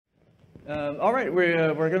All right,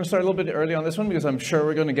 we're going to start a little bit early on this one because I'm sure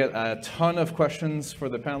we're going to get a ton of questions for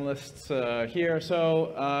the panelists here.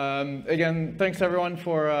 So again, thanks everyone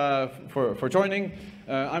for joining.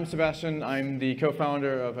 I'm Sebastian. I'm the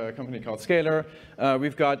co-founder of a company called Scalr.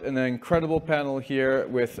 We've got an incredible panel here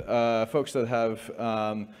with folks that have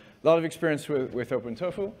a lot of experience with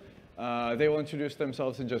OpenTofu. They will introduce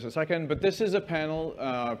themselves in just a second, but this is a panel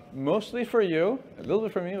mostly for you, a little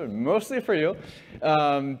bit for me, but mostly for you,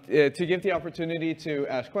 to give the opportunity to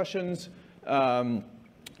ask questions,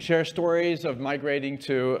 share stories of migrating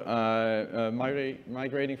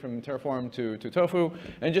migrating from Terraform to Tofu,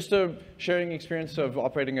 and just a sharing experience of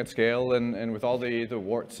operating at scale and with all the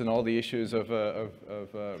warts and all the issues of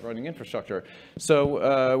running infrastructure.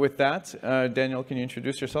 So with that, Daniel, can you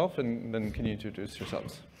introduce yourself, and then can you introduce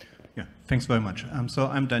yourselves? Yeah, thanks very much. So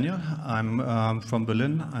I'm Daniel. I'm from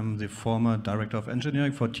Berlin. I'm the former director of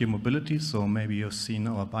engineering for Tier Mobility. So maybe you've seen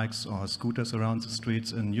our bikes or scooters around the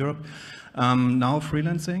streets in Europe. Now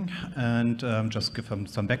freelancing, and just give them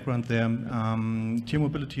some background there. Tier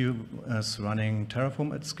Mobility is running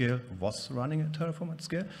Terraform at scale, was running Terraform at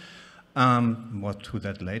scale. More to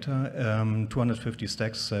that later. 250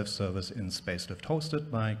 stacks self-service in Spacelift hosted.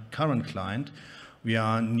 My current client, we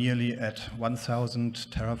are nearly at 1,000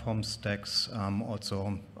 Terraform stacks,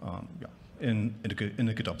 also in a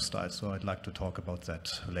GitOps style. So I'd like to talk about that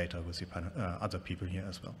later with the other people here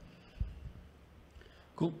as well.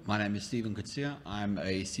 Cool. My name is Coetzee. I'm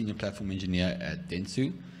a senior platform engineer at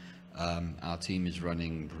Dentsu. Our team is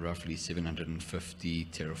running roughly 750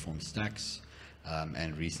 Terraform stacks,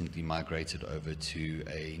 and recently migrated over to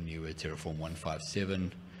a newer Terraform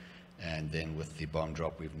 157. And then with the bomb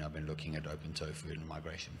drop, we've now been looking at OpenTofu and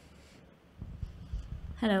migration.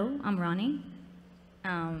 Hello, I'm Ronny.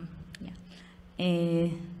 I'm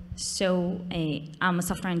a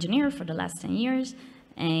software engineer for the last 10 years.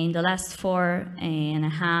 And in the last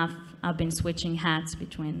 4.5, I've been switching hats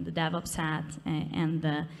between the DevOps hat and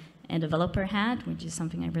the developer hat, which is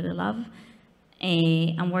something I really love.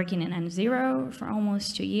 I'm working in N0 for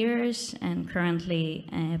almost 2 years, and currently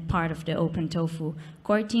part of the OpenTofu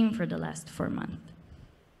core team for the last 4 months.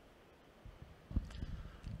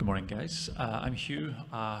 Good morning, guys. I'm Hugh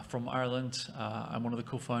from Ireland. I'm one of the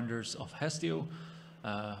co-founders of Hestio.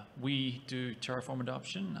 We do Terraform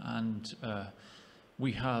adoption, and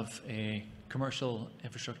we have a commercial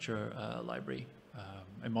infrastructure library,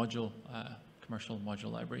 a commercial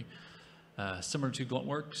module library. Similar to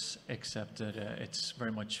Gruntworks, except that it's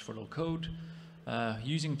very much for low code.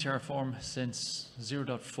 Using Terraform since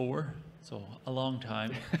 0.4, so a long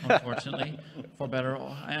time, unfortunately, for better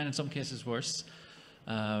and in some cases worse.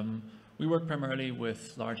 We work primarily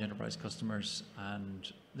with large enterprise customers,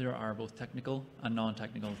 and there are both technical and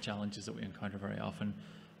non-technical challenges that we encounter very often.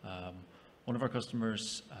 One of our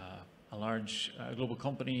customers, a large global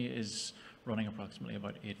company, is running approximately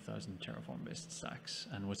about 8,000 Terraform-based stacks.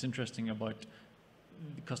 And what's interesting about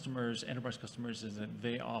the customers, enterprise customers, is that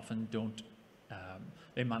they often don't,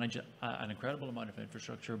 they manage an incredible amount of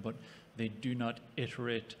infrastructure, but they do not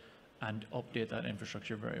iterate and update that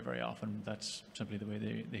infrastructure very, very often. That's simply the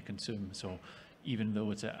way they consume. So even though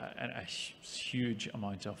it's a huge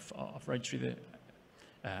amount of registry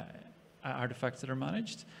artifacts that are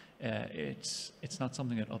managed, it's not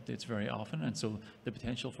something that updates very often, and so the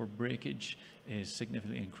potential for breakage is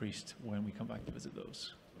significantly increased when we come back to visit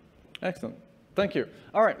those. Excellent. Thank you.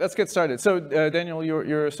 All right, let's get started. So Daniel,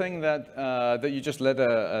 you're saying that that you just led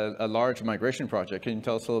a large migration project. Can you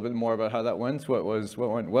tell us a little bit more about how that went? What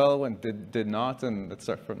went well, what did not, and let's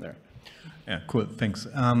start from there. Yeah, cool, thanks.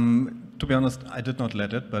 To be honest, I did not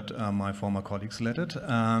lead it, but my former colleagues led it,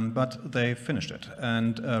 but they finished it,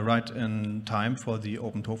 and right in time for the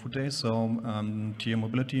OpenTofu day. So Tier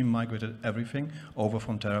Mobility migrated everything over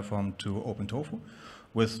from Terraform to OpenTofu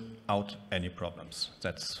without any problems.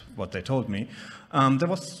 That's what they told me. There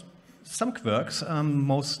was some quirks.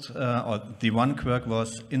 Or the one quirk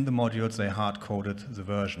was in the modules they hard-coded the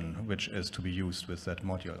version which is to be used with that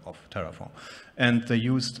module of Terraform. And they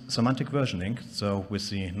used semantic versioning, so with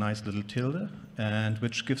the nice little tilde, and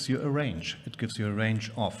which gives you a range. It gives you a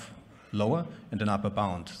range of lower and an upper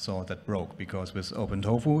bound. So that broke, because with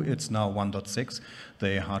OpenTofu it's now 1.6.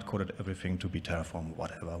 They hard-coded everything to be Terraform,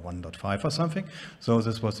 whatever, 1.5 or something. So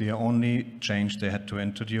this was the only change they had to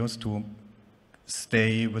introduce to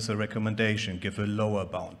stay with a recommendation, give a lower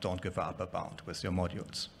bound, don't give an upper bound with your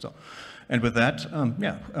modules. So, and with that,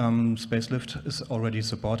 Spacelift is already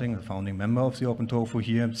supporting, a founding member of the OpenTofu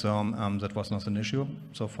here, so that was not an issue.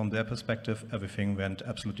 So from their perspective, everything went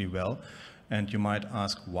absolutely well. And you might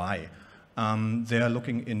ask why. They are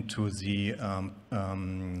looking into the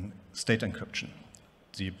state encryption.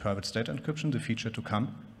 the private state encryption, the feature to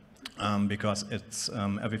come, because it's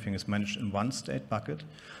everything is managed in one state bucket,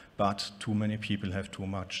 but too many people have too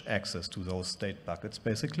much access to those state buckets,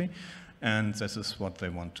 basically. And this is what they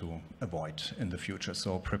want to avoid in the future.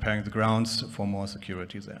 So preparing the grounds for more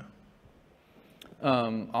security there.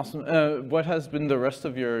 Awesome. What has been the rest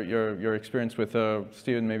of your experience with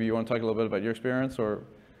Stephen? Maybe you want to talk a little bit about your experience, or?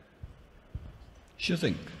 Sure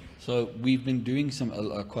thing. So we've been doing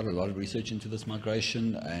quite a lot of research into this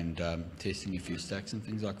migration and testing a few stacks and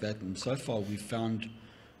things like that. And so far we've found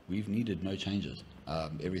we've needed no changes.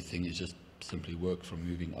 Everything is just simply worked from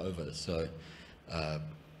moving over. So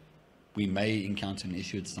we may encounter an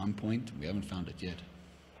issue at some point. We haven't found it yet.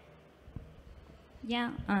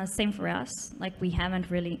 Yeah, same for us. Like, we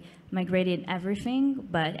haven't really migrated everything,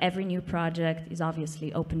 but every new project is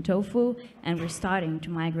obviously OpenTofu, and we're starting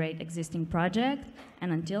to migrate existing project.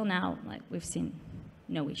 And until now, like, we've seen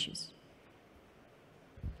no issues.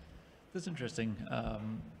 That's interesting.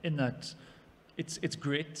 In that, it's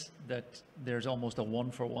great that there's almost a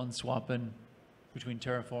one-for-one swap-in between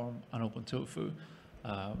Terraform and OpenTofu,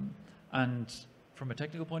 and from a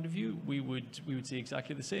technical point of view, we would say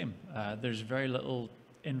exactly the same. There's very little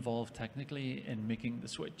involved technically in making the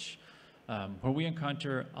switch. Where we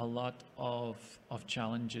encounter a lot of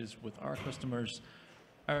challenges with our customers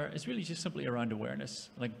is really just simply around awareness.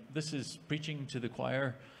 Like, this is preaching to the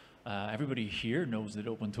choir. Everybody here knows that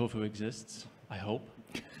OpenTofu exists, I hope.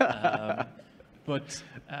 But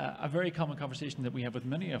a very common conversation that we have with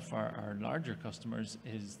many of our larger customers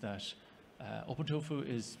is that OpenTofu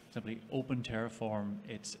is simply Open Terraform.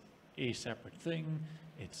 It's a separate thing.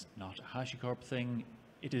 It's not a HashiCorp thing.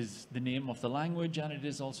 It is the name of the language, and it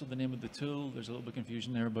is also the name of the tool. There's a little bit of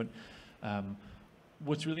confusion there, but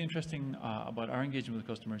what's really interesting about our engagement with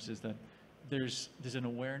customers is that there's an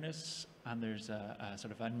awareness and there's a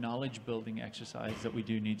sort of a knowledge building exercise that we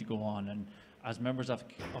do need to go on. And as members of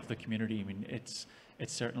the community, I mean, it's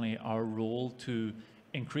certainly our role to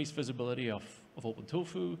increase visibility of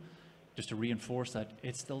OpenTofu, just to reinforce that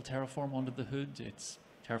it's still Terraform under the hood. It's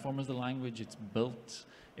Terraform is the language. It's built.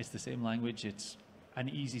 It's the same language. It's an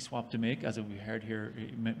easy swap to make, as we heard here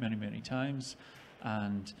many, many times,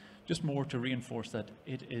 and just more to reinforce that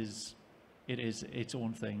it is its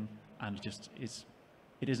own thing, and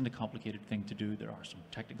it isn't a complicated thing to do. There are some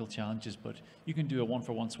technical challenges, but you can do a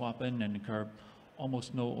one-for-one swap in and incur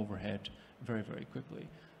almost no overhead very, very quickly.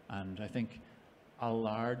 And I think a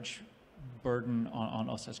large burden on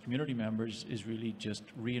us as community members is really just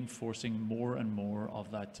reinforcing more and more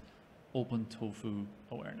of that OpenTofu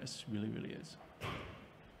awareness. Really, really is.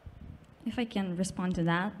 If I can respond to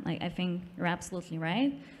that, like, I think you're absolutely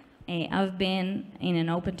right. I've been in an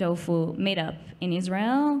OpenTofu meetup in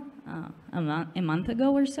Israel a month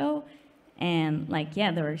ago or so, and like,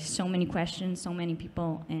 yeah, there are so many questions, so many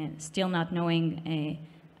people still not knowing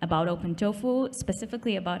about OpenTofu,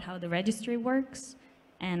 specifically about how the registry works.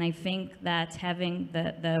 And I think that having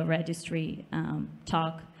the registry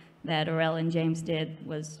talk that Aurel and James did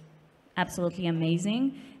was absolutely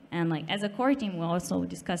amazing. And like, as a core team, we're also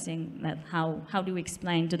discussing that how do we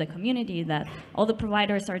explain to the community that all the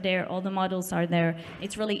providers are there, all the models are there.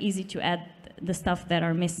 It's really easy to add the stuff that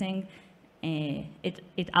are missing.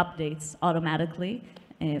 It updates automatically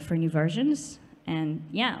for new versions. And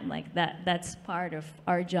yeah, like that's part of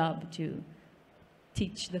our job, to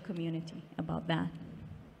teach the community about that.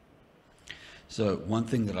 So one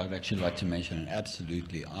thing that I'd actually like to mention, and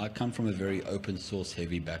absolutely, I come from a very open source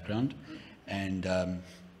heavy background, and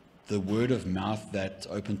the word of mouth that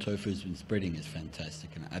OpenTofu has been spreading is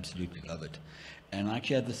fantastic, and I absolutely love it. And I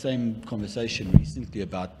actually had the same conversation recently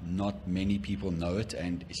about not many people know it,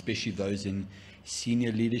 and especially those in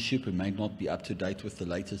senior leadership who may not be up to date with the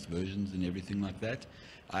latest versions and everything like that.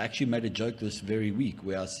 I actually made a joke this very week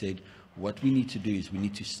where I said, what we need to do is we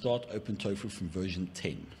need to start OpenTofu from version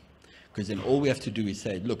 10. Because then all we have to do is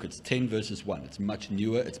say, look, it's 10 versus 1. It's much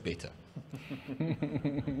newer, it's better.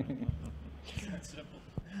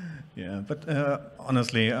 Yeah, but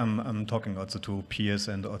honestly, I'm talking also to peers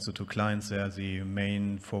and also to clients there. The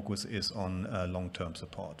main focus is on long-term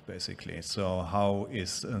support, basically. So how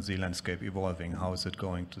is the landscape evolving? How is it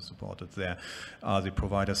going to support it there? Are the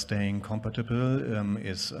providers staying compatible?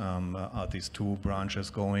 Are these two branches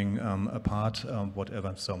going apart?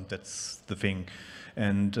 Whatever, so that's the thing.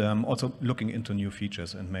 And also looking into new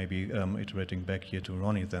features, and maybe iterating back here to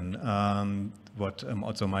Ronny then, what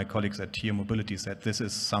also my colleagues at Tier Mobility said, this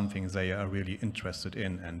is something they are really interested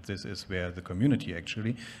in, and this is where the community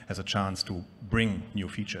actually has a chance to bring new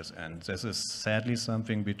features. And this is sadly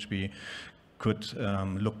something which we could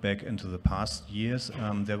look back into the past years,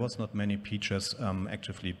 there was not many features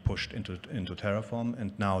actively pushed into Terraform,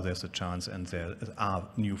 and now there's a chance, and there are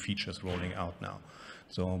new features rolling out now.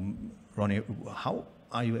 So, Ronny, how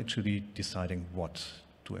are you actually deciding what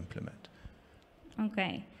to implement?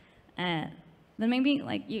 Okay. Then maybe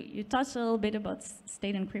like you touched a little bit about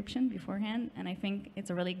state encryption beforehand, and I think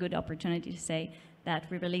it's a really good opportunity to say that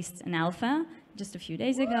we released an alpha just a few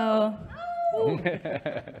days ago.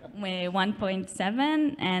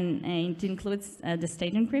 1.7, and it includes the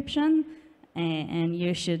state encryption, and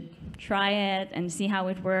you should try it and see how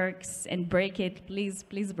it works and break it. Please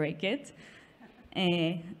break it.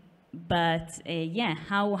 Yeah,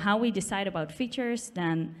 how we decide about features,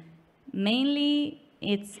 then mainly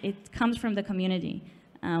it comes from the community.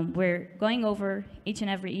 We're going over each and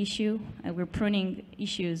every issue. We're pruning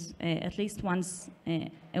issues at least once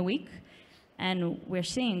a week. And we're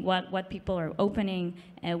seeing what people are opening.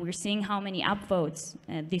 We're seeing how many upvotes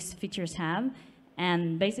these features have.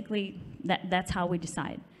 And basically, that's how we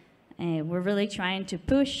decide. We're really trying to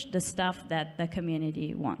push the stuff that the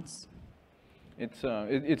community wants.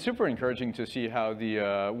 It's super encouraging to see how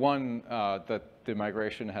that the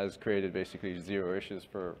migration has created basically 0 issues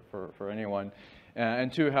for anyone.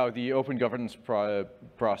 And two, how the open governance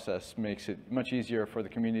process makes it much easier for the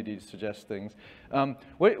community to suggest things.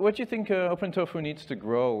 What do you think OpenTofu needs to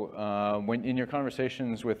grow when in your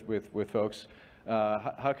conversations with folks?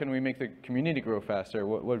 How can we make the community grow faster?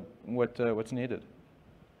 What's needed?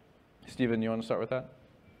 Stephen, you want to start with that?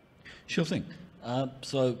 Sure thing.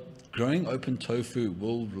 So growing OpenTofu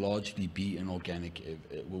will largely be an organic.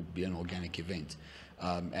 It will be an organic event.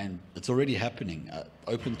 And it's already happening.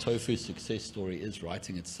 OpenTofu's success story is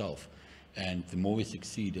writing itself. And the more we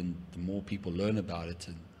succeed and the more people learn about it,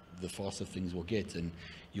 and the faster things will get. And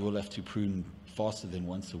you will have to prune faster than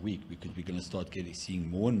once a week, because we're going to start seeing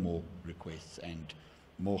more and more requests and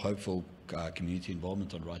more hopeful community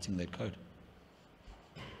involvement on writing that code.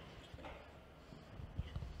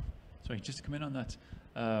 Sorry, just to come in on that.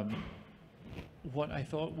 What I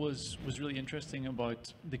thought was really interesting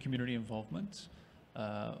about the community involvement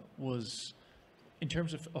was in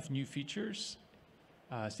terms of new features.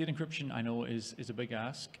 State encryption, I know, is a big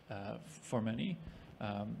ask for many.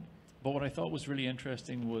 But what I thought was really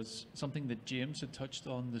interesting was something that James had touched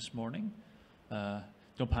on this morning.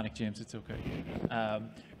 Don't panic, James, it's okay.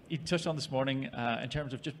 He touched on this morning in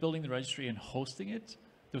terms of just building the registry and hosting it.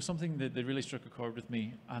 There was something that really struck a chord with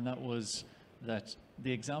me, and that was that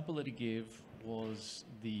the example that he gave was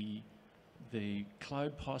the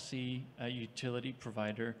Cloud Posse utility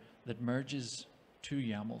provider that merges 2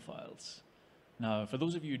 YAML files. Now, for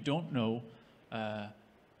those of you who don't know,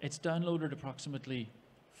 it's downloaded approximately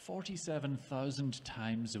 47,000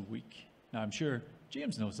 times a week. Now, I'm sure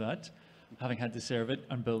James knows that, having had to serve it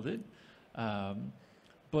and build it.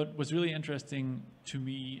 But what's really interesting to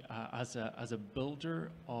me as a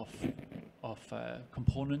builder of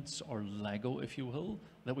components, or Lego, if you will,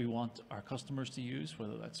 that we want our customers to use,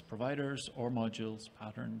 whether that's providers or modules,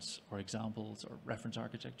 patterns or examples or reference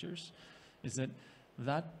architectures, is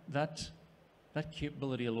that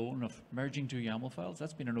capability alone of merging 2 YAML files,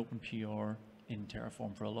 that's been an open PR in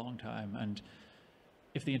Terraform for a long time. And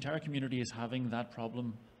if the entire community is having that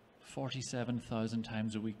problem 47,000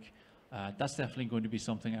 times a week, that's definitely going to be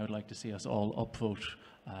something I would like to see us all upvote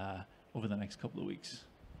over the next couple of weeks.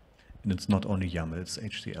 And it's not only YAML, it's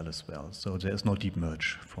HCL as well. So there is no deep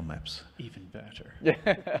merge for maps. Even better.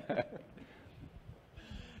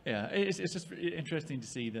 Yeah, it's just interesting to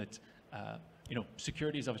see that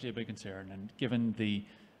security is obviously a big concern, and given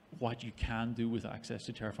what you can do with access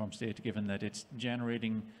to Terraform State, given that it's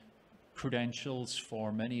generating credentials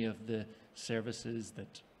for many of the services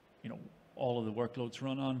that all of the workloads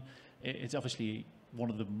run on, it's obviously one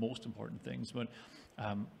of the most important things. But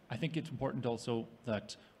I think it's important also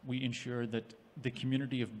that we ensure that the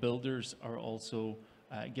community of builders are also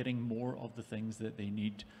getting more of the things that they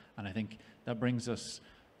need. And I think that brings us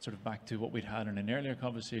sort of back to what we'd had in an earlier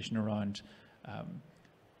conversation around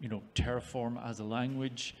Terraform as a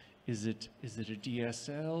language. Is it a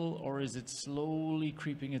DSL, or is it slowly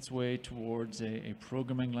creeping its way towards a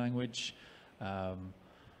programming language? Yeah,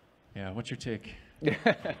 what's your take?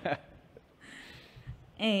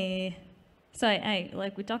 So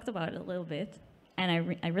we talked about it a little bit,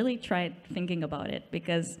 and I really tried thinking about it,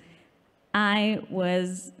 because I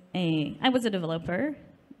was a developer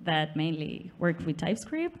that mainly worked with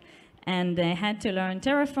TypeScript, and I had to learn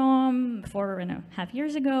Terraform 4.5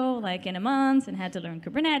 years ago, like in a month, and had to learn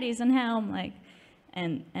Kubernetes and Helm,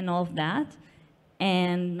 and all of that.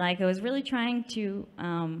 And I was really trying to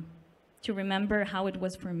remember how it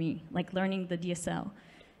was for me, like learning the DSL.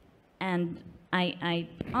 And I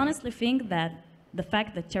honestly think that the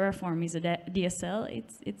fact that Terraform is a DSL,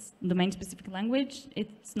 it's domain-specific language,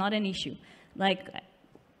 it's not an issue. Like,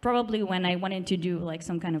 probably when I wanted to do like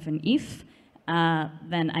some kind of an if,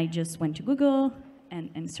 then I just went to Google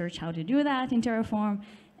and searched how to do that in Terraform.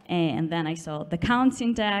 And then I saw the count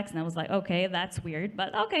syntax, and I was like, okay, that's weird,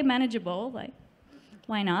 but okay, manageable, like,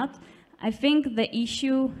 why not? I think the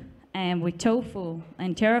issue with Tofu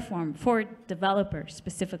and Terraform for developers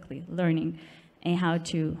specifically learning how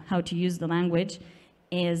to use the language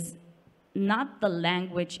is not the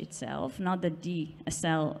language itself, not the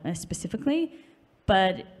DSL specifically,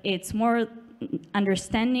 but it's more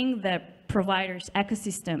understanding the provider's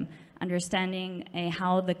ecosystem, understanding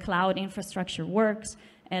how the cloud infrastructure works,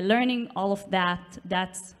 learning all of that.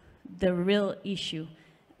 That's the real issue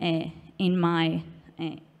in my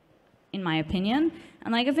opinion.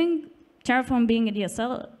 And like, I think Terraform being a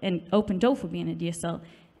DSL and OpenTofu being a DSL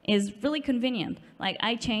is really convenient. Like,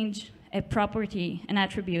 I change a property, an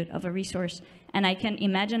attribute of a resource, and I can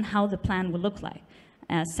imagine how the plan will look like.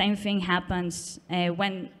 Same thing happens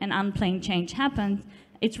when an unplanned change happens.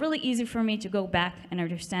 It's really easy for me to go back and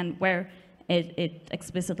understand where it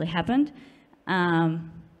explicitly happened.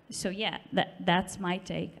 So yeah, that's my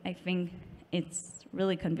take. I think it's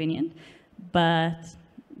really convenient, but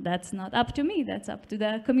that's not up to me. That's up to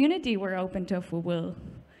the community where OpenTofu will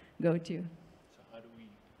go to.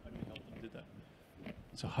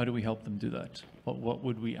 So how do we help them do that? What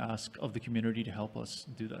would we ask of the community to help us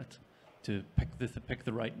do that? To pick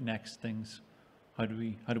the right next things? How do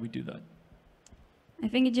we do that? I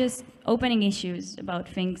think it's just opening issues about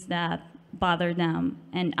things that bother them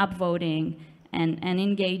and upvoting and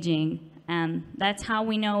engaging. And that's how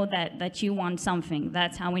we know that you want something.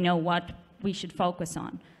 That's how we know what we should focus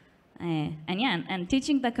on. And yeah, and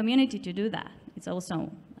teaching the community to do that. It's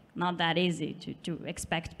also not that easy to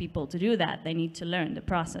expect people to do that. They need to learn the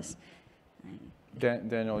process.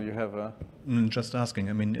 Daniel, you have a... Just asking,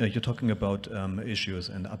 I mean, you're talking about issues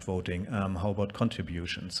and upvoting. How about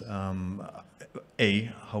contributions?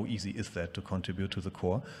 A, how easy is that to contribute to the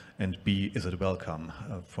core? And B, is it welcome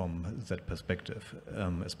from that perspective,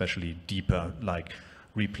 especially deeper, like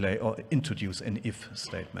replay or introduce an if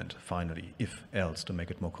statement, finally, if else, to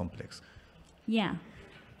make it more complex? Yeah.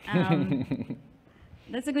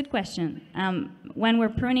 That's a good question. When we're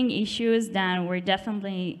pruning issues, then we're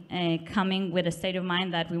definitely coming with a state of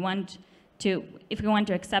mind that we want to, if we want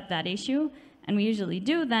to accept that issue, and we usually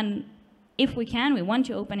do, then if we can, we want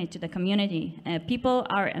to open it to the community. People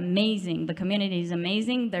are amazing. The community is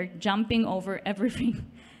amazing. They're jumping over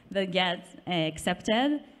everything that gets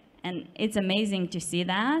accepted, and it's amazing to see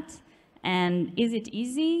that. And is it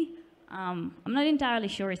easy? I'm not entirely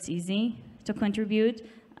sure it's easy to contribute.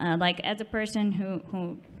 Like, as a person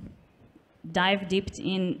who dived deep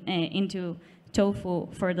into Tofu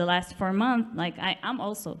for the last 4 months, like, I'm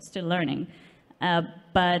also still learning.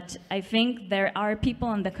 But I think there are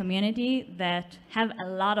people in the community that have a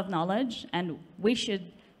lot of knowledge, and we should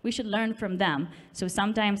learn from them. So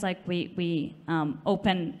sometimes, like, we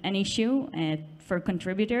open an issue for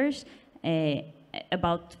contributors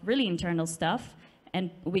about really internal stuff, and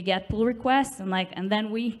we get pull requests, and then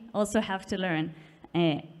we also have to learn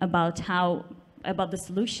about the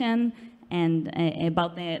solution and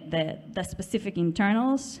about the specific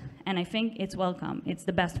internals, and I think it's welcome. It's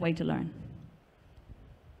the best way to learn.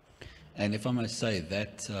 And if I must say,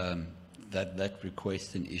 that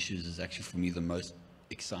request and issues is actually for me the most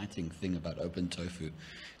exciting thing about OpenTofu,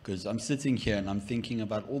 because I'm sitting here and I'm thinking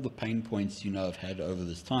about all the pain points I've had over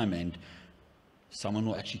this time, and someone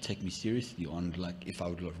will actually take me seriously on, like, if I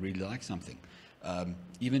would really like something.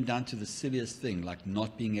 Even down to the silliest thing, like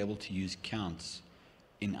not being able to use counts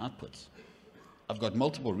in outputs. I've got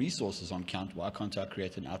multiple resources on count. Why can't I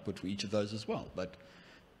create an output for each of those as well? But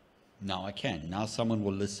now I can. Now someone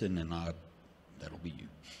will listen, and that'll be you.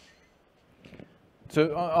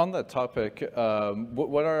 So on that topic,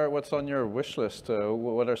 what's on your wish list?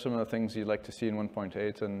 What are some of the things you'd like to see in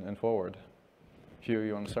 1.8 and forward? Hugh,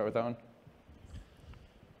 you want to start with that one?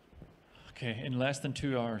 Okay, in less than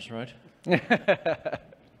 2 hours, right?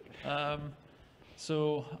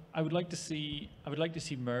 So I would like to see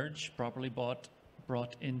merge properly brought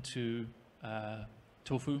into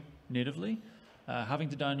Tofu natively. Having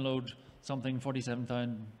to download something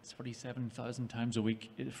 47,000 times a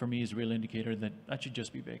week, for me, is a real indicator that should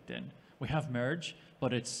just be baked in. We have merge,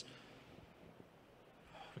 but we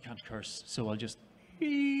can't curse, so I'll just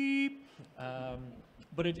beep.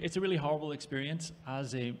 But it's a really horrible experience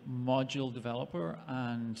as a module developer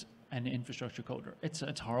and an infrastructure coder. It's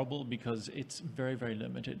horrible because it's very, very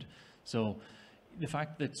limited. So the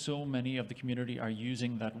fact that so many of the community are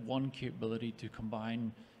using that one capability to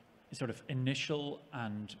combine sort of initial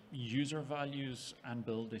and user values and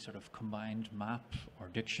build a sort of combined map or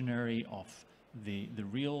dictionary of the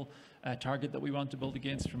real target that we want to build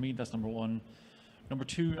against. For me, that's number one. Number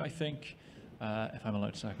two, I think, if I'm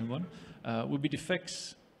allowed a second one, would be to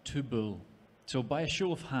fix to bool. So by a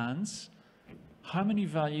show of hands, how many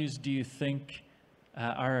values do you think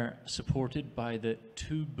are supported by the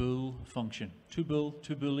to bool function? To bool,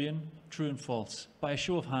 to boolean, true and false. By a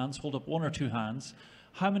show of hands, hold up one or two hands.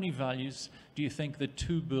 How many values do you think the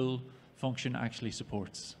to bool function actually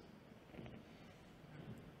supports?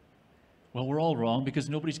 Well, we're all wrong because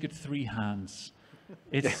nobody's got three hands.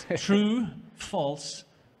 It's true, false,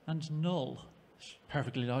 and null.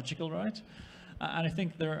 Perfectly logical, right? And I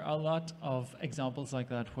think there are a lot of examples like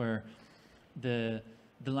that where the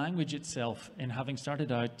language itself, in having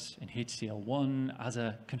started out in HCL1 as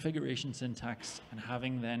a configuration syntax and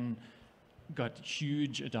having then got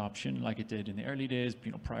huge adoption like it did in the early days,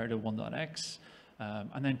 prior to 1.x,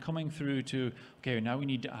 and then coming through to, okay, now we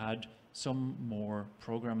need to add some more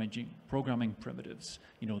programming primitives,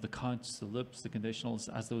 the counts, the loops, the conditionals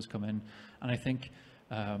as those come in. And I think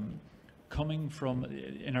coming from,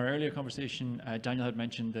 in our earlier conversation, Daniel had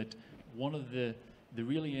mentioned that one of the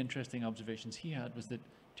really interesting observations he had was that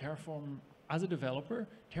Terraform, as a developer,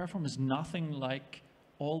 Terraform is nothing like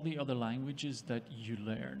all the other languages that you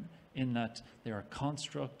learn, in that there are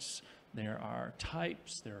constructs, there are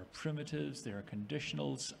types, there are primitives, there are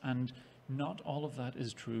conditionals, and not all of that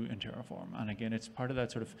is true in Terraform. And again, it's part of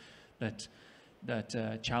that sort of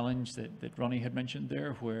that challenge that Ronny had mentioned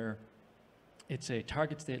there, where it's a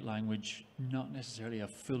target state language, not necessarily a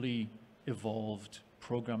fully evolved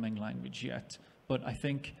programming language yet. But I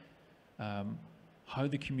think how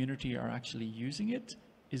the community are actually using it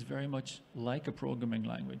is very much like a programming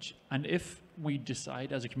language. And if we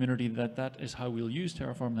decide as a community that that is how we'll use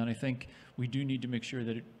Terraform, then I think we do need to make sure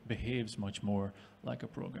that it behaves much more like a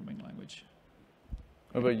programming language.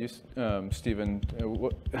 What about you, Stephen?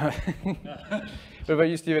 What about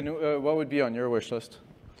you, Stephen? What would be on your wish list?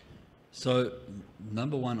 So,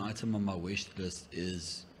 number one item on my wish list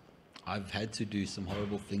is I've had to do some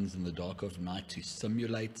horrible things in the dark of night to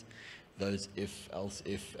simulate those if, else,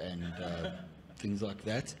 if, and things like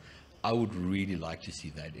that. I would really like to see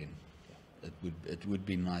that in. It would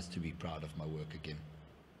be nice to be proud of my work again.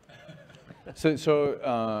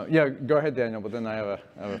 So yeah, go ahead, Daniel. But then I have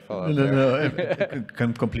a follow-up. No, I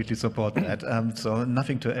can completely support that. So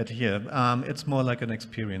nothing to add here. It's more like an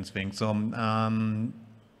experience thing. So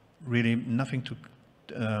really nothing to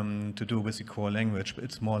do with the core language.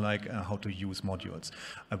 It's more like how to use modules.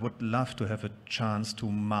 I would love to have a chance to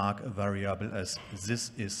mark a variable as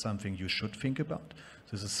this is something you should think about.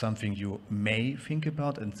 This is something you may think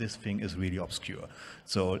about, and this thing is really obscure.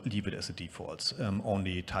 So leave it as a default.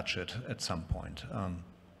 Only touch it at some point,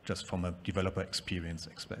 just from a developer experience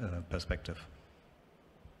perspective.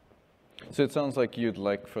 So it sounds like you'd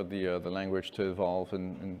like for the language to evolve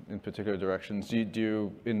in particular directions. Do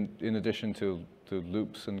you in addition to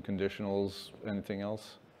loops and conditionals, anything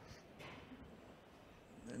else?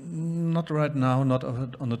 Not right now, not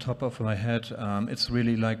on the top of my head. It's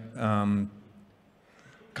really like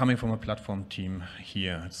coming from a platform team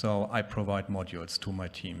here. So I provide modules to my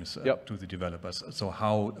teams, to the developers. So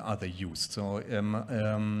how are they used? So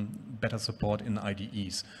better support in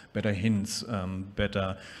IDEs, better hints,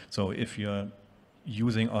 better. So if you're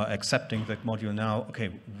using or accepting that module now,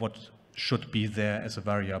 okay, what should be there as a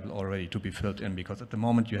variable already to be filled in? Because at the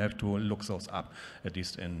moment you have to look those up, at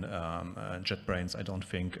least in JetBrains. I don't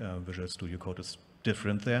think Visual Studio Code is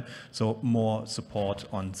different there. So more support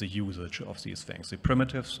on the usage of these things. The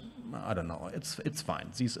primitives, I don't know, it's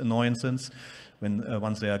fine. These annoyances, when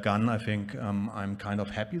once they are gone, I think I'm kind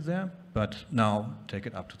of happy there, but now take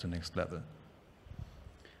it up to the next level.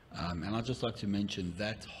 And I'd just like to mention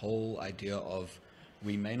that whole idea of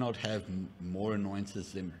we may not have more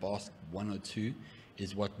annoyances than BOSS 1 or 2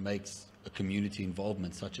 is what makes a community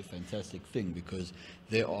involvement such a fantastic thing, because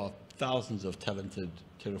there are thousands of talented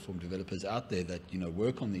Terraform developers out there that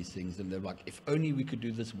work on these things, and they're like, if only we could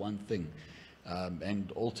do this one thing,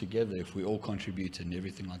 and all together, if we all contribute and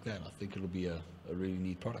everything like that, I think it'll be a really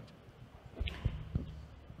neat product.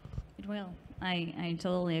 It will. I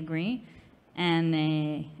totally agree.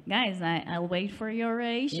 And guys, I'll wait for your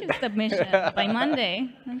issue submission by Monday.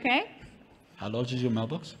 Okay? How large is your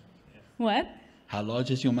mailbox? What? How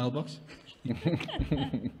large is your mailbox?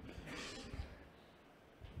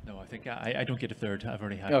 No, I think I don't get a third. I've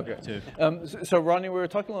already had two. So Ronny, we were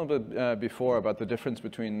talking a little bit before about the difference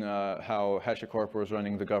between how HashiCorp was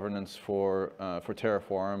running the governance for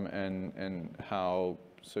Terraform and how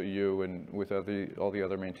you and with all the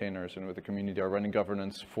other maintainers and with the community are running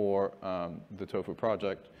governance for the Tofu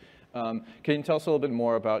project. Can you tell us a little bit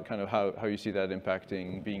more about kind of how you see that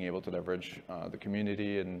impacting being able to leverage the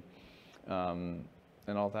community and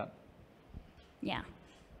all that? Yeah.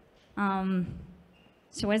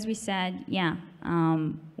 So as we said, yeah,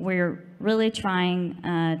 we're really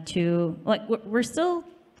trying to, like, we're still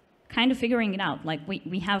kind of figuring it out. Like,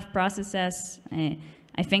 we have processes,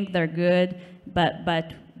 I think they're good,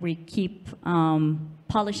 but we keep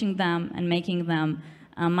polishing them and making them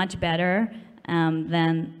much better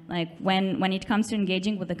than, like, when it comes to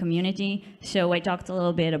engaging with the community. So I talked a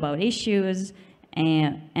little bit about issues,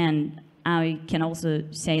 and I can also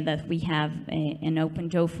say that we have an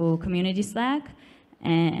OpenTofu community Slack,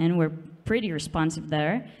 and we're pretty responsive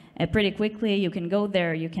there. Pretty quickly, you can go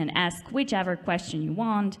there, you can ask whichever question you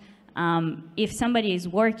want. If somebody is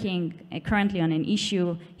working currently on an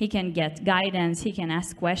issue, he can get guidance, he can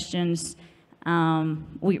ask questions.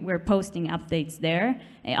 We're posting updates there.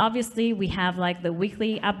 Obviously, we have like the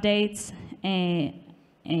weekly updates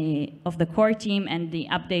of the core team and the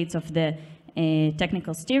updates of the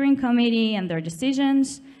technical steering committee and their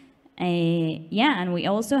decisions. Yeah, and we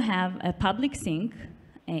also have a public sync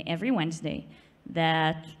every Wednesday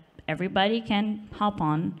that everybody can hop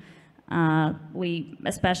on. We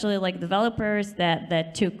especially like developers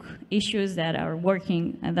that took issues that are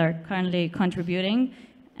working and are currently contributing,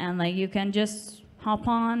 and like you can just hop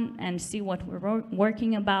on and see what we're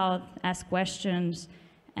working about, ask questions,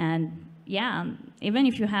 and yeah, even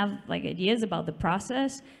if you have like ideas about the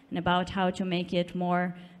process and about how to make it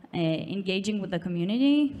more engaging with the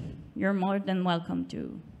community, you're more than welcome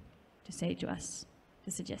to say to us,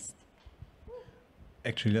 to suggest.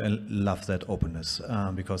 Actually, I love that openness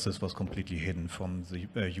because this was completely hidden from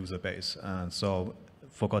the user base. So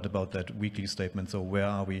forgot about that weekly statement. So where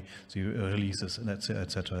are we? So releases, et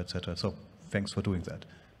cetera, et cetera. So thanks for doing that.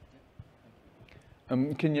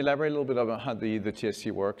 Can you elaborate a little bit about how the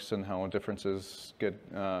TSC works and how differences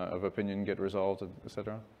of opinion get resolved, et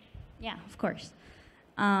cetera? Yeah, of course.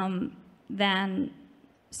 Then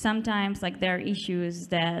sometimes like there are issues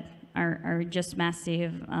that are just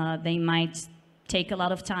massive. They might take a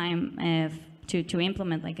lot of time to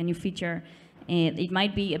implement like a new feature. It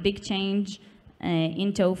might be a big change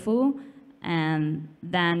in Tofu, and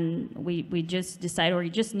then we just decide, or we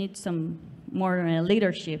just need some more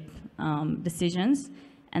leadership decisions,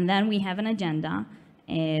 and then we have an agenda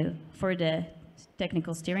for the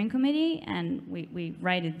technical steering committee, and we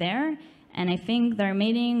write it there. And I think they're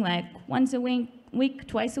meeting like once a week,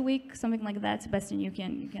 twice a week, something like that. Sebastian, you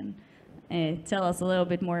can tell us a little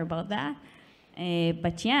bit more about that.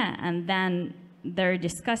 But yeah, and then they're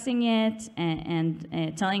discussing it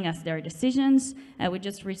and telling us their decisions. We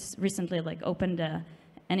just recently like opened an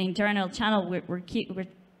internal channel. We're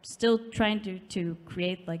still trying to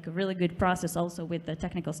create like a really good process also with the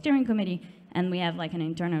technical steering committee, and we have like an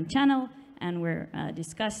internal channel, and we're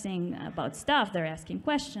discussing about stuff. They're asking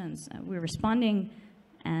questions, we're responding,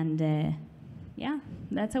 and yeah,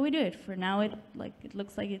 that's how we do it. For now, it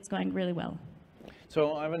looks like it's going really well.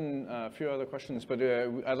 So I have a few other questions, but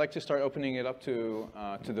I'd like to start opening it up to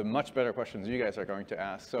the much better questions you guys are going to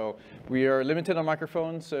ask. So we are limited on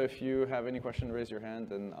microphones, so if you have any question, raise your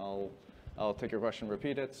hand, and I'll take your question,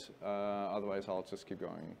 repeat it. Otherwise, I'll just keep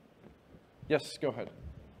going. Yes, go ahead.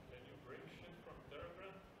 Can you bring shit from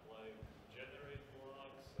Terragrant, like generate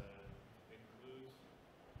blocks and include?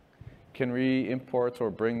 Can we import or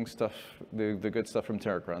bring stuff, the good stuff from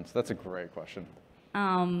Terragrant? That's a great question.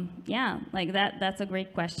 Yeah, like that's a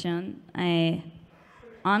great question.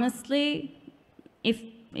 Honestly,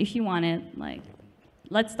 if you want it, like,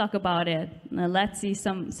 let's talk about it. Let's see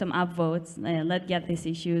some upvotes. Let's get these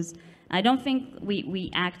issues. I don't think we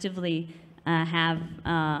actively have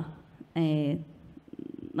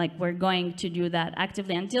like we're going to do that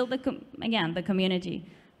actively until again the community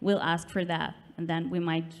will ask for that, and then we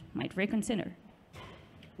might reconsider.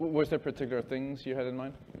 Was there particular things you had in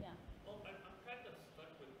mind? Yeah.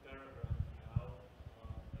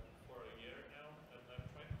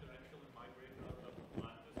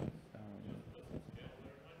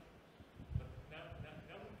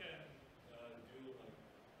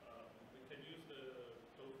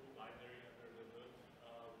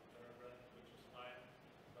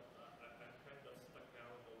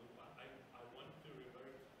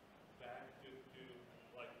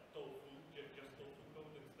 Just Tofu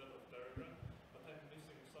code instead of Terragrant, but I'm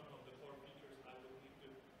missing some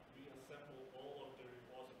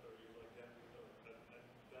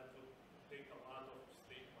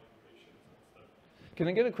Can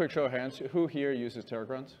I get a quick show of hands? Who here uses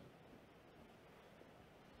Terragrunt?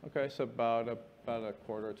 Okay, so about a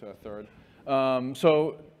quarter to a third.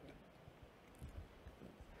 So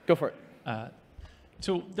go for it.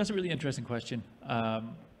 So that's a really interesting question.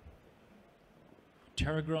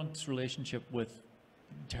 Terragrunt's relationship with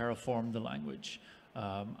Terraform, the language.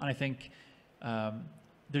 And I think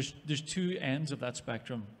there's two ends of that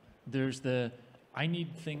spectrum. There's the I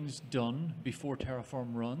need things done before Terraform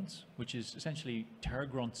runs, which is essentially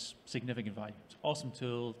Terragrunt's significant value. It's an awesome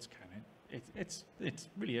tool. It's it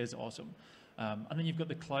really is awesome. And then you've got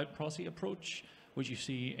the cloud proxy approach, which you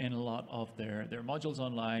see in a lot of their modules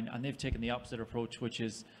online, and they've taken the opposite approach, which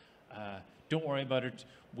is don't worry about it.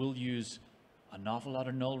 We'll use an awful lot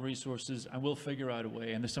of null resources, and we'll figure out a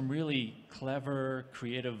way. And there's some really clever,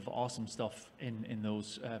 creative, awesome stuff in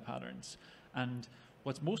those patterns. And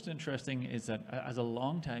what's most interesting is that as a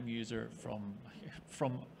long-time user from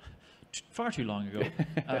far too long ago,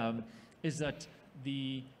 is that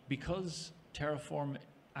because Terraform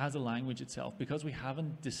as a language itself, because we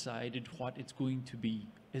haven't decided what it's going to be,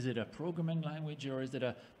 is it a programming language or is it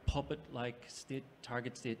a Puppet-like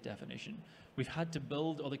target state definition? We've had to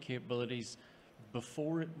build other capabilities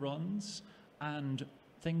before it runs and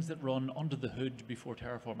things that run under the hood before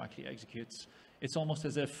Terraform actually executes. It's almost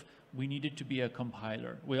as if we needed to be a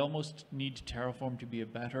compiler. We almost need Terraform to be a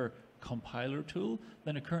better compiler tool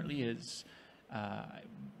than it currently is.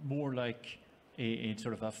 More like a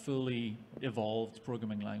sort of a fully evolved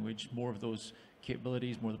programming language, more of those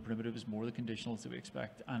capabilities, more of the primitives, more of the conditionals that we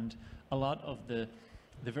expect. And a lot of the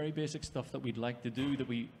very basic stuff that we'd like to do that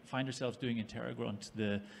we find ourselves doing in Terragrunt,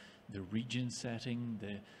 the region setting,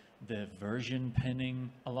 the version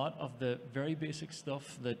pinning, a lot of the very basic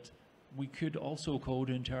stuff that we could also code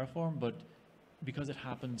in Terraform, but because it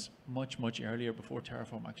happens much, much earlier before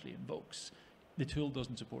Terraform actually invokes, the tool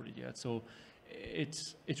doesn't support it yet. So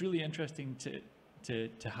it's really interesting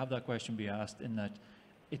to have that question be asked, in that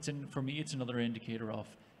for me it's another indicator of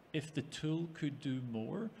if the tool could do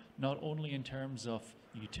more, not only in terms of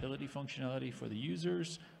utility functionality for the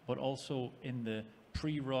users, but also in the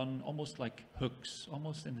pre-run, almost like hooks,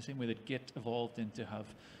 almost in the same way that Git evolved into have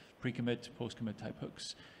pre-commit, post-commit type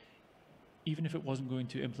hooks. Even if it wasn't going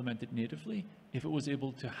to implement it natively, if it was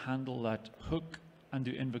able to handle that hook and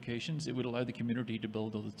do invocations, it would allow the community to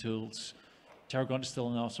build other tools. Terragrunt is still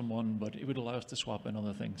an awesome one, but it would allow us to swap in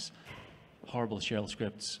other things. Horrible shell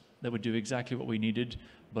scripts that would do exactly what we needed,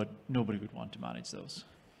 but nobody would want to manage those.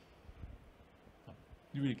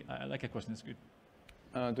 I like that question, it's good.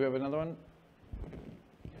 Do we have another one?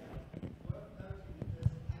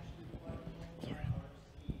 Sorry.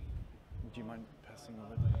 Would you mind passing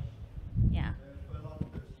over? Yeah.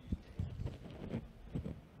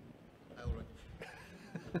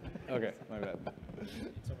 Okay, my bad.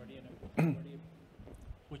 It's already in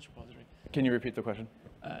which repository? Can you repeat the question?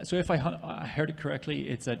 So if I heard it correctly,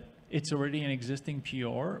 it's that it's already an existing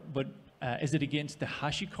PR, but is it against the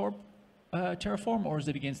HashiCorp Terraform, or is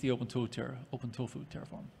it against the OpenTofu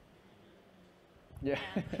Terraform? Yeah.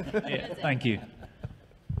 Yeah, thank you.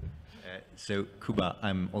 So Kuba,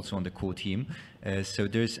 I'm also on the core team. So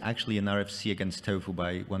there's actually an RFC against Tofu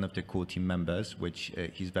by one of the core team members, which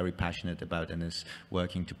he's very passionate about and is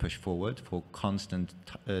working to push forward for constant,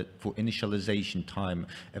 for initialization time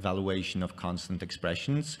evaluation of constant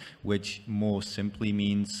expressions, which more simply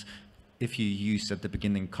means if you use at the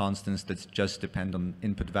beginning constants that just depend on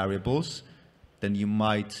input variables, then you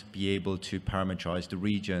might be able to parameterize the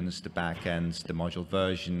regions, the backends, the module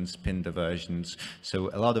versions, pin the versions. So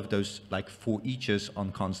a lot of those, like for eaches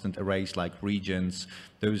on constant arrays like regions,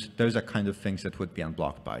 those are kind of things that would be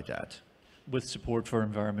unblocked by that. With support for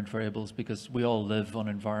environment variables, because we all live on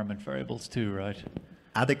environment variables too, right?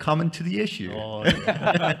 Add a comment to the issue. Oh,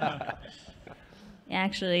 yeah.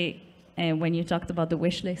 Actually, when you talked about the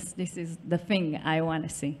wish list, this is the thing I want to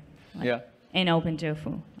see. Yeah. In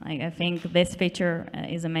OpenTofu. I think this feature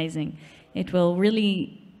is amazing. It will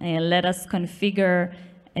really let us configure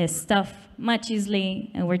stuff much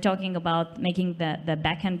easily. And we're talking about making the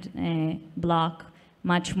backend block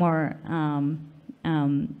much more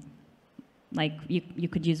like you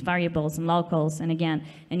could use variables and locals, and again,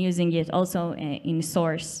 and using it also in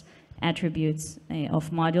source attributes of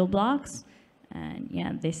module blocks. And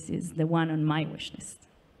yeah, this is the one on my wish list.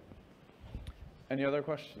 Any other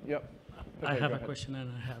questions? Yep. Okay, I have a question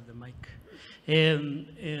and I have the mic.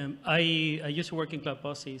 I used to work in Cloud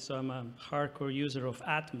Posse, so I'm a hardcore user of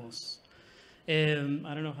Atmos. I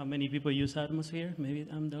don't know how many people use Atmos here. Maybe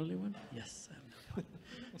I'm the only one? Yes, I'm the only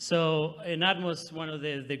one. So in Atmos, one of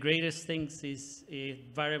the greatest things is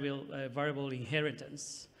variable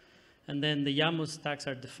inheritance. And then the YAML stacks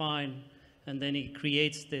are defined and then it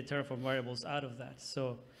creates the Terraform variables out of that.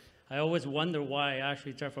 So I always wonder why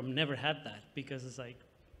actually Terraform never had that, because it's like,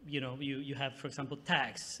 you have, for example,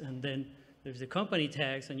 tags, and then there's the company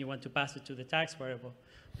tags, and you want to pass it to the tags variable.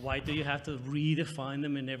 Why do you have to redefine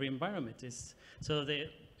them in every environment?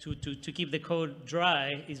 To keep the code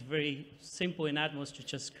dry, it's very simple in Atmos to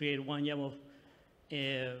just create one YAML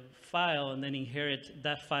file and then inherit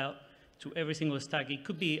that file to every single stack. It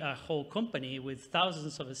could be a whole company with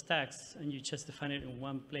thousands of stacks, and you just define it in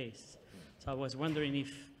one place. So I was wondering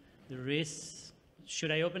if there is,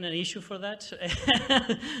 should I open an issue for that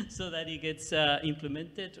so that it gets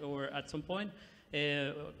implemented, or at some point,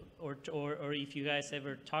 or if you guys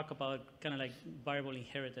ever talk about kind of like variable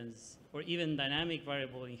inheritance or even dynamic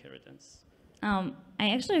variable inheritance? I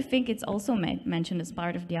actually think it's also mentioned as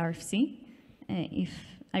part of the RFC, if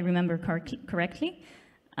I remember correctly.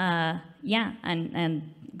 Yeah,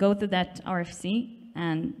 and go through that RFC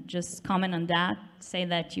and just comment on that, say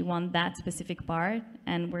that you want that specific part,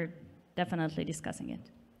 and we're definitely discussing it.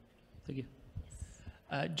 Thank you.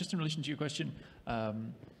 Just in relation to your question,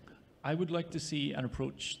 I would like to see an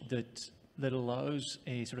approach that allows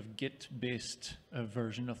a sort of Git-based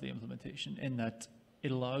version of the implementation, in that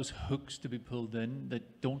it allows hooks to be pulled in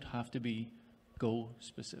that don't have to be Go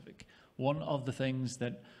specific. One of the things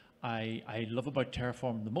that I love about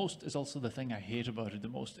Terraform the most is also the thing I hate about it the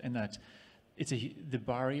most, in that the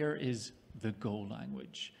barrier is the Go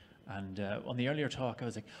language. And on the earlier talk, I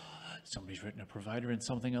was like, oh, somebody's written a provider in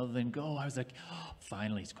something other than Go. I was like, oh,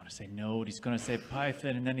 finally, he's going to say Node, he's going to say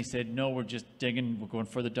Python. And then he said, no, we're just digging, we're going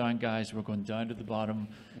further down, guys. We're going down to the bottom.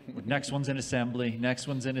 Next one's in assembly, next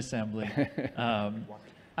one's in assembly. And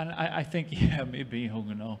I think, yeah, maybe, I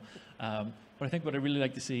don't know. But I think what I really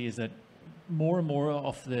like to see is that more and more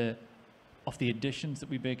of the additions that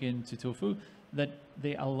we bake into Tofu, that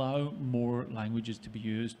they allow more languages to be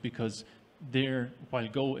used, because while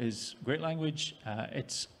Go is a great language,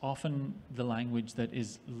 it's often the language that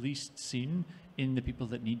is least seen in the people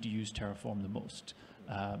that need to use Terraform the most,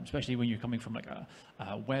 especially when you're coming from like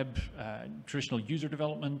a web, traditional user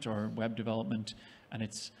development or web development, and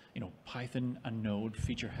it's, Python and Node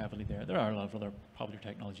feature heavily there. There are a lot of other popular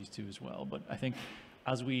technologies too as well, but I think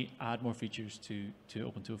as we add more features to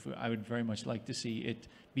OpenTofu, I would very much like to see it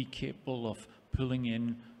be capable of pulling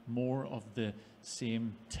in more of the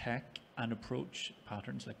same tech and approach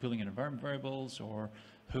patterns, like pulling in environment variables or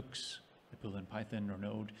hooks that pull in Python or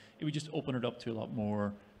Node. It would just open it up to a lot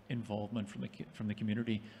more involvement from the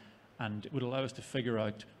community, and it would allow us to figure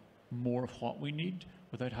out more of what we need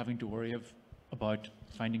without having to worry about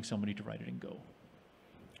finding somebody to write it in Go.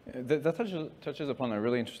 That touches upon a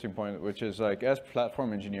really interesting point, which is, like, as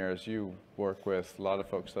platform engineers, you work with a lot of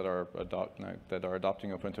folks that are adopting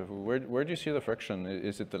OpenTofu. Where do you see the friction?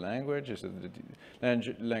 Is it the language? Is it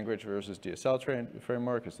the language versus DSL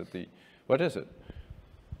framework? Is it what is it?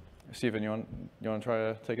 Stephen, you want to try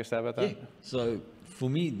to take a stab at that? Yeah. So for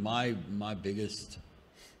me, my biggest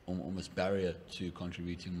almost barrier to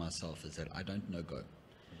contributing myself is that I don't know Go.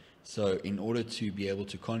 So in order to be able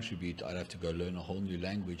to contribute, I'd have to go learn a whole new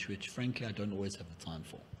language, which frankly I don't always have the time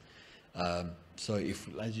for. So if,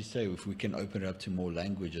 as you say, if we can open it up to more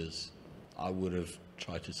languages, I would have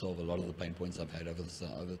tried to solve a lot of the pain points I've had over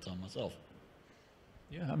the time myself.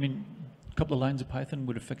 Yeah, I mean, a couple of lines of Python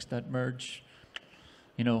would have fixed that merge,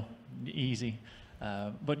 easy.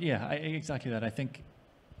 But yeah, exactly that. I think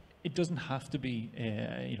it doesn't have to be,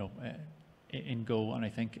 in Go, and I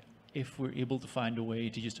think if we're able to find a way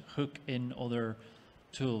to just hook in other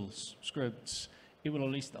tools, scripts, it will at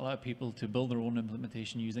least allow people to build their own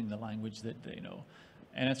implementation using the language that they know.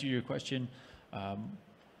 And answer your question,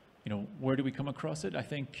 where do we come across it? I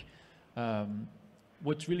think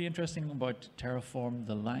what's really interesting about Terraform,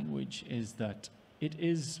 the language, is that it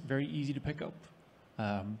is very easy to pick up.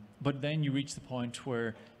 But then you reach the point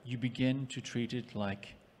where you begin to treat it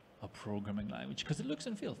like a programming language, because it looks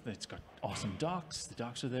and feels. It's got awesome docs. The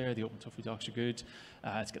docs are there. The OpenTofu docs are good.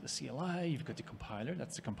 It's got the CLI. You've got the compiler.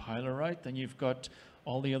 That's the compiler, right? Then you've got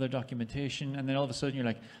all the other documentation. And then all of a sudden you're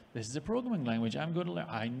like, this is a programming language. I'm going to learn.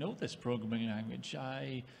 I know this programming language.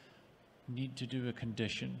 I need to do a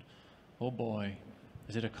condition. Oh boy.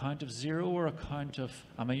 Is it a count of 0 or a count of,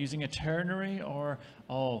 am I using a ternary or,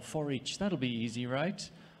 for each? That'll be easy, right?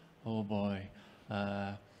 Oh boy.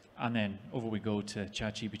 And then over we go to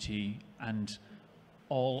ChatGPT and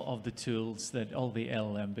all of the tools all the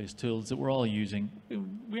LLM-based tools that we're all using.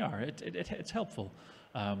 It's helpful.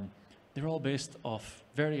 They're all based off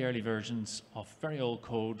very early versions of very old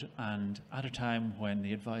code, and at a time when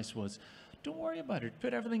the advice was, don't worry about it,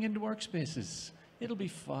 put everything into workspaces. It'll be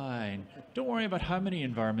fine. Don't worry about how many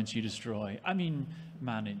environments you destroy. I mean,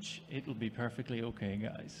 manage. It'll be perfectly okay,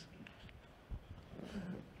 guys.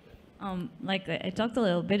 Like I talked a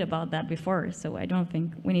little bit about that before, so I don't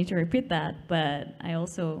think we need to repeat that. But I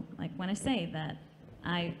also like when I say that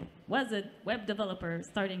I was a web developer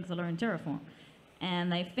starting to learn Terraform,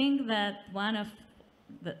 and I think that one of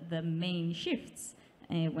the main shifts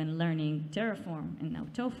when learning Terraform and now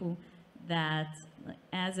Tofu, that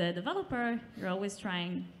as a developer you're always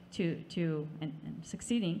trying to and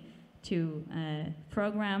succeeding to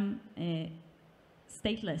program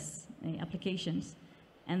stateless applications.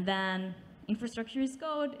 And then infrastructure as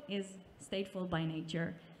code is stateful by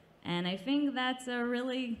nature. And I think that's a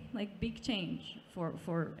really big change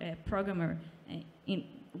for a programmer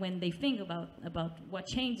when they think about what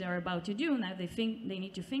change they're about to do. Now they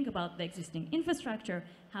need to think about the existing infrastructure,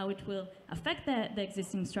 how it will affect the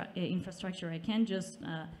existing infrastructure. I can't just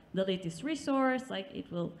delete this resource, it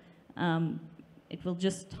will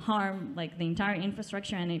just harm the entire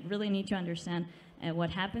infrastructure, and I really need to understand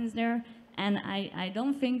what happens there. And I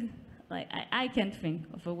don't think, I can't think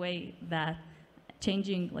of a way that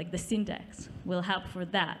changing the syntax will help for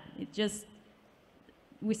that. It just,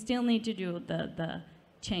 we still need to do the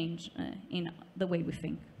change in the way we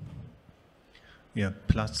think. Yeah,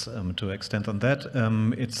 plus to extend on that,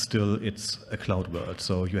 it's a cloud world.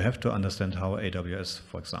 So you have to understand how AWS,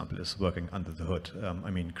 for example, is working under the hood.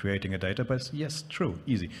 I mean, creating a database, yes, true,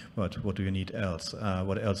 easy. But what do you need else?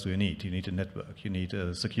 What else do you need? You need a network, you need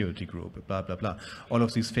a security group, blah, blah, blah. All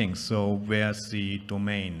of these things. So where's the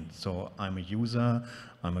domain? So I'm a user,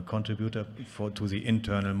 I'm a contributor to the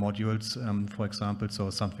internal modules, for example, so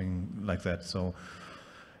something like that. So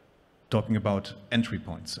talking about entry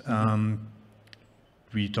points.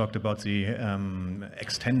 We talked about the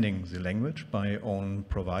extending the language by own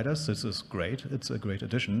providers. This is great. It's a great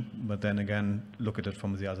addition. But then again, look at it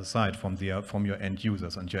from the other side, from your end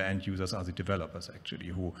users. And your end users are the developers, actually,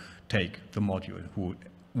 who take the module, who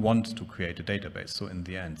want to create a database. So in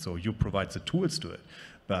the end, so you provide the tools to it.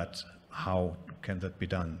 But how can that be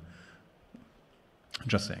done?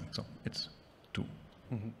 Just saying. So it's two.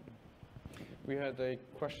 Mm-hmm. We had a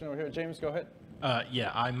question over here. James, go ahead.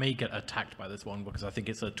 Yeah, I may get attacked by this one because I think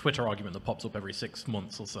it's a Twitter argument that pops up every 6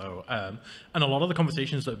 months or so. And a lot of the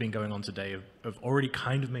conversations that have been going on today have already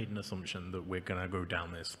kind of made an assumption that we're going to go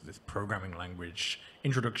down this programming language,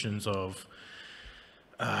 introductions of,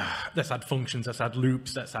 let's add functions, let's add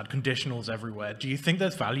loops, let's add conditionals everywhere. Do you think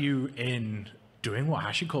there's value in doing what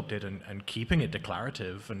HashiCorp did and keeping it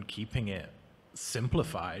declarative and keeping it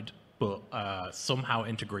simplified, but somehow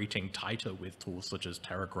integrating tighter with tools such as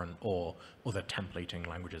Terragrunt or other templating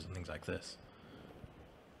languages and things like this?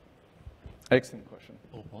 Excellent question.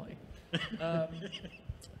 Oh boy.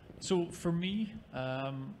 So for me,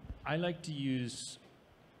 I like to use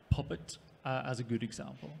Puppet as a good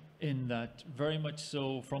example, in that very much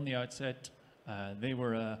so from the outset, they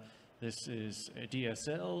were, this is a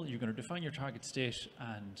DSL, you're going to define your target state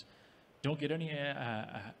and don't get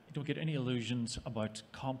any illusions about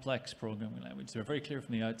complex programming language. They're very clear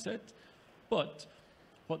from the outset, but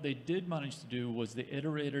what they did manage to do was they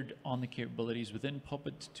iterated on the capabilities within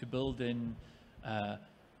Puppet to build in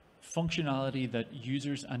functionality that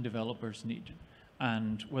users and developers needed.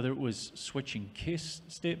 And whether it was switching case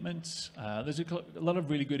statements, there's a lot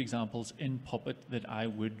of really good examples in Puppet that I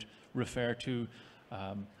would refer to.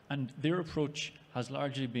 And their approach has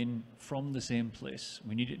largely been from the same place.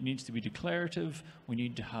 It needs to be declarative. We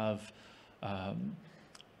need to have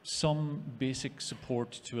some basic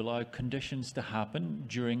support to allow conditions to happen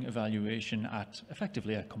during evaluation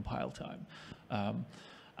effectively at compile time.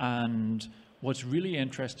 And what's really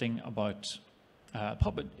interesting about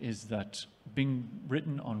Puppet is that being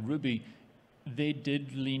written on Ruby, they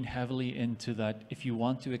did lean heavily into that if you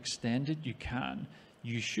want to extend it, you can.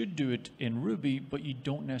 You should do it in Ruby, but you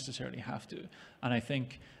don't necessarily have to. And I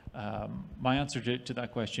think my answer to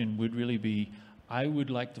that question would really be, I would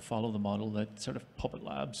like to follow the model that sort of Puppet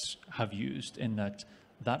Labs have used, in that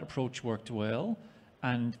approach worked well,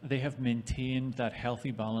 and they have maintained that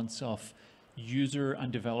healthy balance of user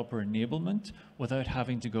and developer enablement without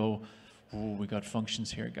having to go, oh, we got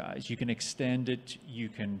functions here, guys. You can extend it, you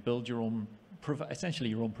can build your own, essentially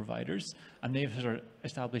your own providers, and they've sort of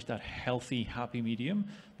established that healthy, happy medium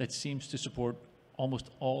that seems to support almost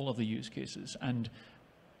all of the use cases. And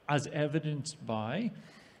as evidenced by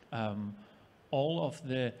all of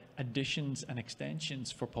the additions and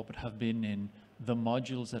extensions for Puppet have been in the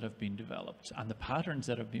modules that have been developed and the patterns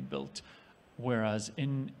that have been built, whereas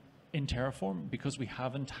in Terraform, because we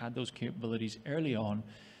haven't had those capabilities early on,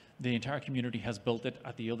 the entire community has built it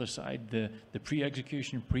at the other side, the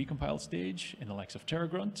pre-execution, pre-compile stage in the likes of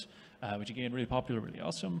TerraGrunt, which again, really popular, really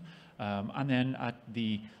awesome. And then at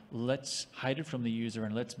the let's hide it from the user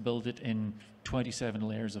and let's build it in 27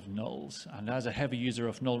 layers of nulls. And as a heavy user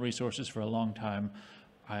of null resources for a long time,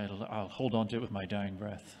 I'll hold on to it with my dying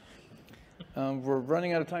breath. We're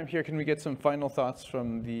running out of time here. Can we get some final thoughts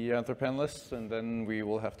from the other panelists? And then we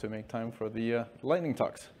will have to make time for the lightning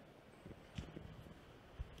talks.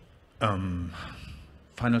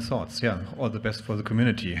 Final thoughts, yeah. All the best for the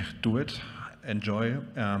community. Do it, enjoy,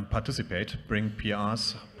 participate, bring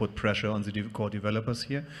PRs, put pressure on the core developers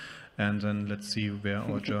here, and then let's see where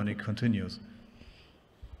our journey continues.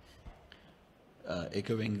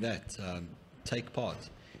 Echoing that, take part.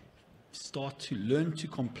 Start to learn to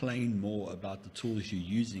complain more about the tools you're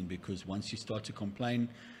using, because once you start to complain,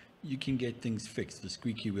 you can get things fixed. The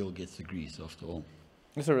squeaky wheel gets the grease after all.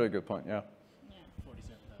 That's a really good point, yeah.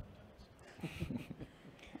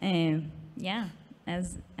 Yeah,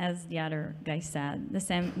 as the other guy said, the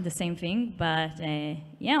same thing. But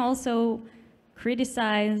yeah, also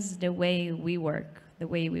criticize the way we work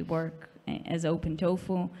as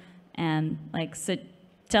OpenTofu, and like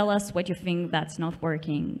tell us what you think that's not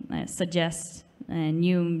working. Suggest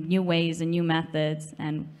new ways and new methods,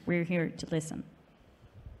 and we're here to listen.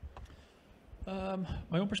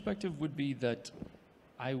 My own perspective would be that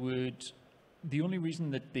the only reason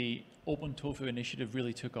that the OpenTofu initiative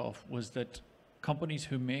really took off was that companies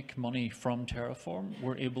who make money from Terraform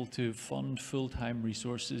were able to fund full-time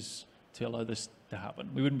resources to allow this to happen.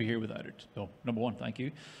 We wouldn't be here without it. So, number one, thank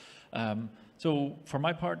you. So for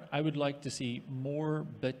my part, I would like to see more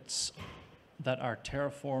bits that are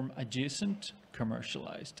Terraform adjacent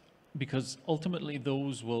commercialized, because ultimately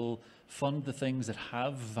those will fund the things that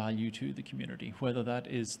have value to the community, whether that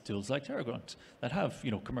is tools like TerraGrunt that have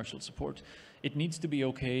commercial support. It needs to be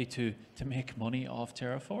okay to make money off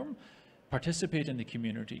Terraform, participate in the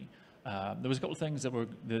community. There was a couple of things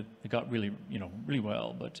that got really really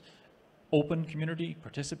well, but open community,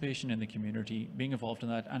 participation in the community, being involved in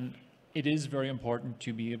that, and it is very important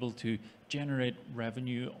to be able to generate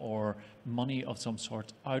revenue or money of some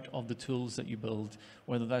sort out of the tools that you build,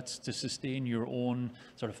 whether that's to sustain your own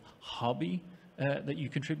sort of hobby that you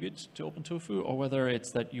contribute to OpenTofu, or whether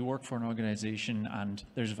it's that you work for an organization and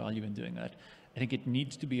there's value in doing that. I think it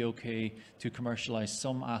needs to be okay to commercialize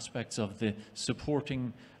some aspects of the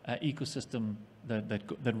supporting ecosystem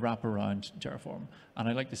that wrap around Terraform. And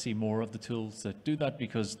I'd like to see more of the tools that do that,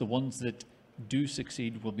 because the ones that do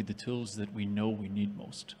succeed will be the tools that we know we need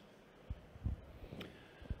most.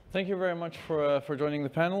 Thank you very much for joining the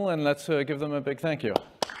panel, and let's give them a big thank you.